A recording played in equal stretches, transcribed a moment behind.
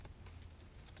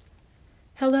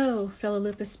Hello, fellow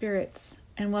lupus spirits,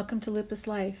 and welcome to Lupus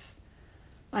Life.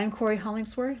 I'm Corey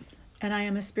Hollingsworth, and I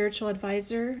am a spiritual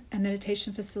advisor and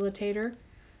meditation facilitator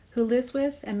who lives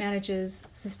with and manages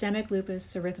systemic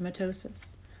lupus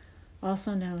erythematosus,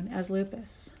 also known as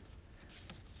lupus.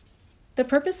 The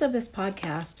purpose of this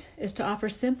podcast is to offer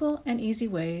simple and easy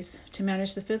ways to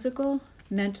manage the physical,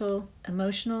 mental,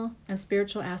 emotional, and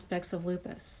spiritual aspects of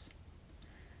lupus.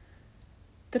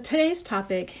 Today's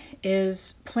topic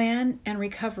is plan and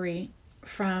recovery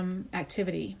from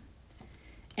activity.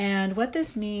 And what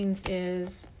this means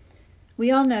is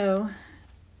we all know,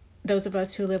 those of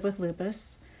us who live with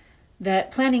lupus,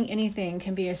 that planning anything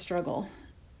can be a struggle.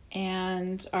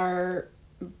 And our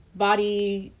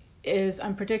body is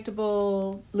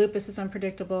unpredictable, lupus is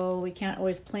unpredictable, we can't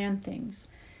always plan things.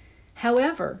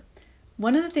 However,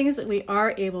 one of the things that we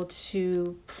are able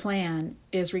to plan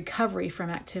is recovery from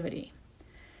activity.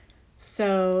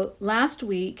 So last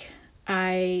week,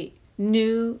 I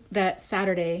knew that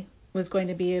Saturday was going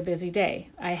to be a busy day.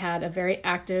 I had a very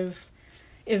active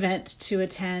event to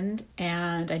attend,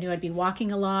 and I knew I'd be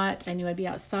walking a lot. I knew I'd be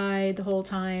outside the whole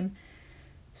time.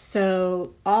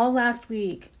 So all last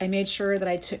week, I made sure that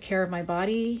I took care of my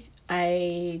body.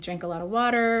 I drank a lot of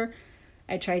water.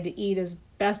 I tried to eat as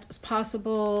best as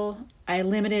possible. I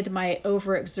limited my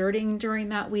overexerting during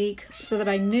that week so that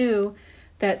I knew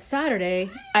that Saturday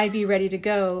I'd be ready to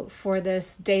go for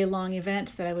this day-long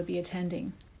event that I would be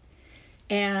attending.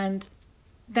 And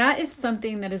that is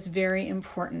something that is very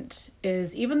important,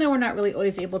 is even though we're not really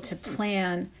always able to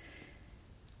plan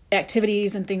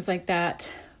activities and things like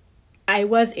that, I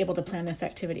was able to plan this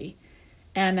activity.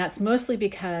 And that's mostly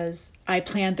because I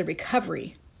planned the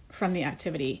recovery from the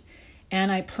activity.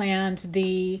 And I planned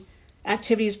the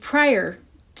activities prior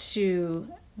to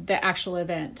the actual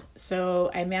event. So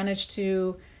I managed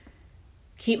to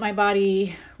keep my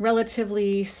body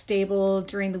relatively stable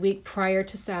during the week prior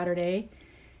to Saturday.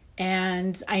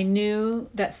 And I knew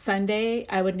that Sunday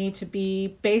I would need to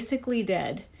be basically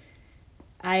dead.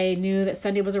 I knew that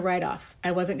Sunday was a write-off.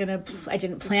 I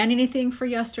didn't plan anything for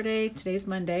yesterday. Today's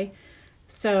Monday.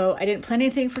 So I didn't plan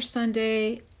anything for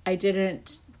Sunday. I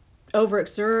didn't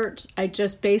overexert. I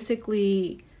just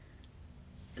basically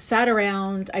sat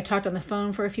around. I talked on the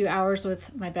phone for a few hours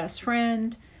with my best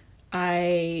friend.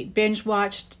 I binge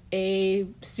watched a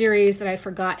series that I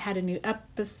forgot had a new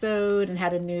episode and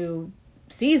had a new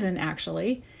season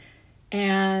actually.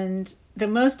 And the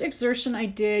most exertion I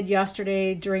did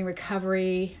yesterday during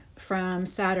recovery from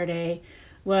Saturday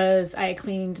was I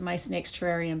cleaned my snake's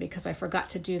terrarium because I forgot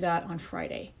to do that on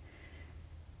Friday.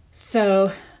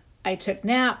 So I took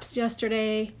naps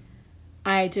yesterday.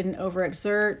 I didn't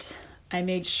overexert. I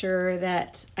made sure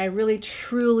that I really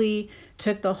truly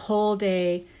took the whole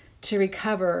day to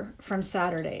recover from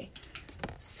Saturday.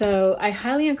 So I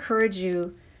highly encourage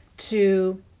you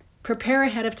to prepare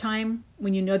ahead of time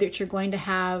when you know that you're going to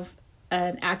have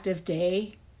an active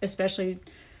day, especially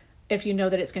if you know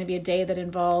that it's going to be a day that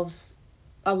involves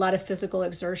a lot of physical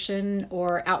exertion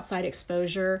or outside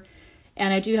exposure.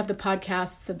 And I do have the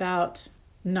podcasts about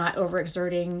not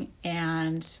overexerting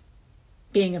and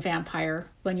being a vampire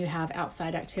when you have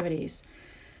outside activities.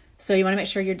 So you want to make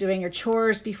sure you're doing your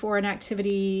chores before an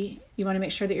activity. You want to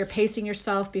make sure that you're pacing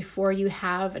yourself before you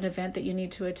have an event that you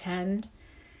need to attend.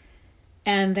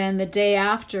 And then the day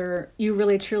after, you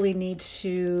really truly need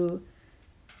to,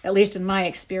 at least in my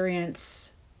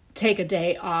experience, take a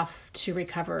day off to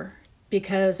recover.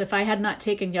 Because if I had not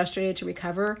taken yesterday to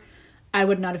recover, I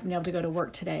would not have been able to go to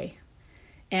work today.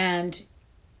 And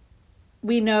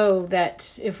we know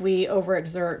that if we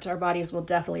overexert, our bodies will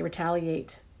definitely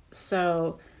retaliate.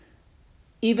 So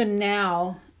even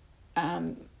now,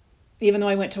 even though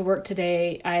I went to work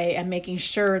today, I am making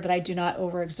sure that I do not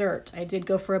overexert. I did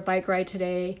go for a bike ride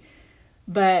today,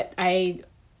 but I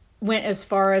went as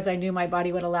far as I knew my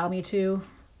body would allow me to.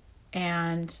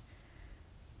 And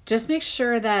just make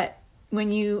sure that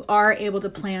when you are able to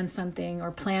plan something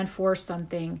or plan for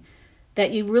something,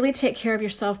 that you really take care of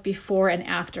yourself before and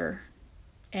after.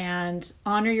 And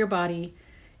honor your body.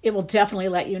 It will definitely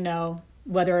let you know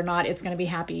whether or not it's going to be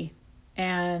happy.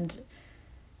 And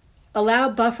allow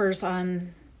buffers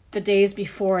on the days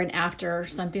before and after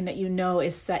something that you know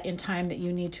is set in time that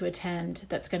you need to attend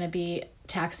that's going to be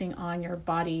taxing on your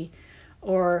body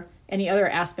or any other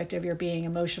aspect of your being,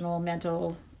 emotional,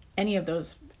 mental, any of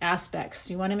those aspects.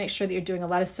 You want to make sure that you're doing a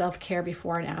lot of self-care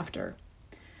before and after.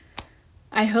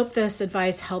 I hope this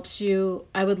advice helps you.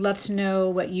 I would love to know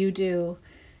what you do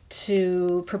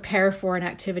to prepare for an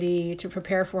activity, to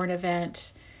prepare for an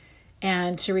event,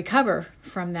 and to recover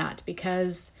from that,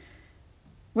 because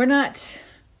we're not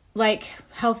like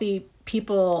healthy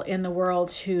people in the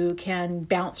world who can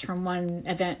bounce from one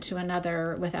event to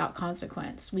another without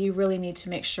consequence. We really need to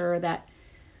make sure that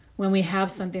when we have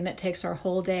something that takes our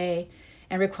whole day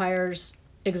and requires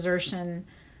exertion,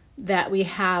 that we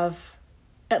have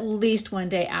at least one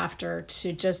day after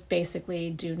to just basically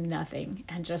do nothing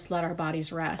and just let our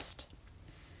bodies rest.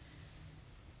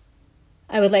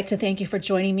 I would like to thank you for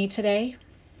joining me today.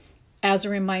 As a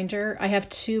reminder, I have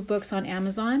 2 books on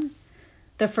Amazon.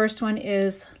 The first one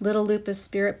is Little Lupus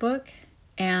Spirit Book,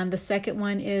 and the second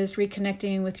one is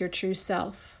Reconnecting with Your True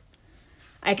Self.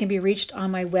 I can be reached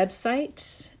on my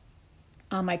website,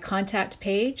 on my contact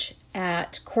page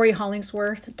at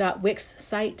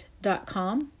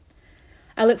CoreyHollingsworth.wixsite.com.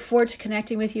 I look forward to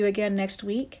connecting with you again next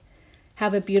week.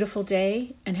 Have a beautiful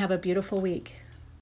day and have a beautiful week.